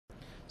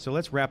So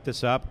let's wrap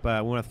this up.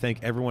 I want to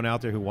thank everyone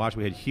out there who watched.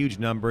 We had huge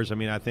numbers. I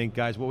mean, I think,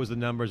 guys, what was the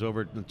numbers?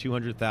 Over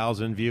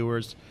 200,000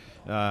 viewers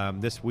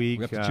this week.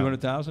 We're up to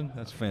 200,000?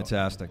 That's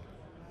fantastic.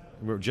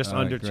 We're just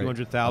under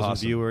 200,000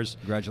 viewers.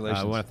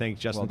 Congratulations. I want to thank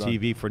Justin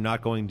TV for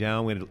not going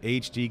down. We had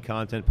HD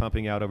content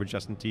pumping out over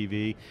Justin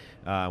TV.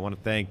 I want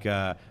to thank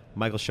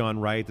Michael Sean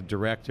Wright, the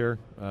director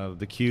of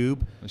The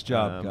Cube. Nice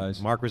job,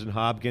 guys. Mark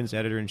Risen-Hopkins,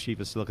 editor-in-chief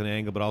of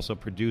SiliconANGLE, but also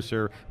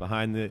producer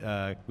behind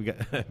the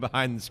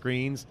behind the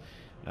screens.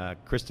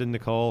 Kristen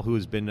Nicole, who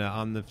has been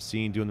on the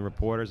scene doing the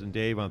reporters. And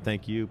Dave, I want to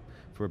thank you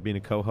for being a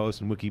co-host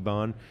in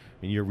Wikibon.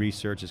 And your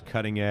research is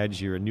cutting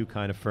edge. You're a new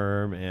kind of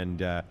firm,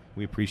 and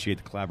we appreciate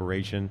the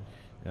collaboration.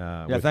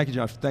 Thank you,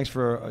 John. Thanks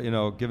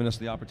for giving us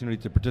the opportunity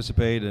to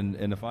participate.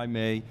 And if I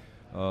may,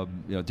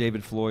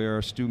 David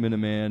Floyer, Stu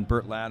Miniman,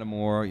 Burt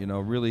Lattimore,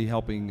 really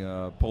helping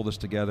pull this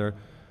together.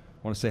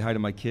 I want to say hi to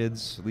my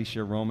kids,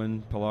 Alicia,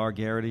 Roman, Pilar,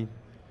 Garrity.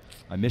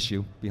 I miss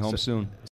you. Be home soon.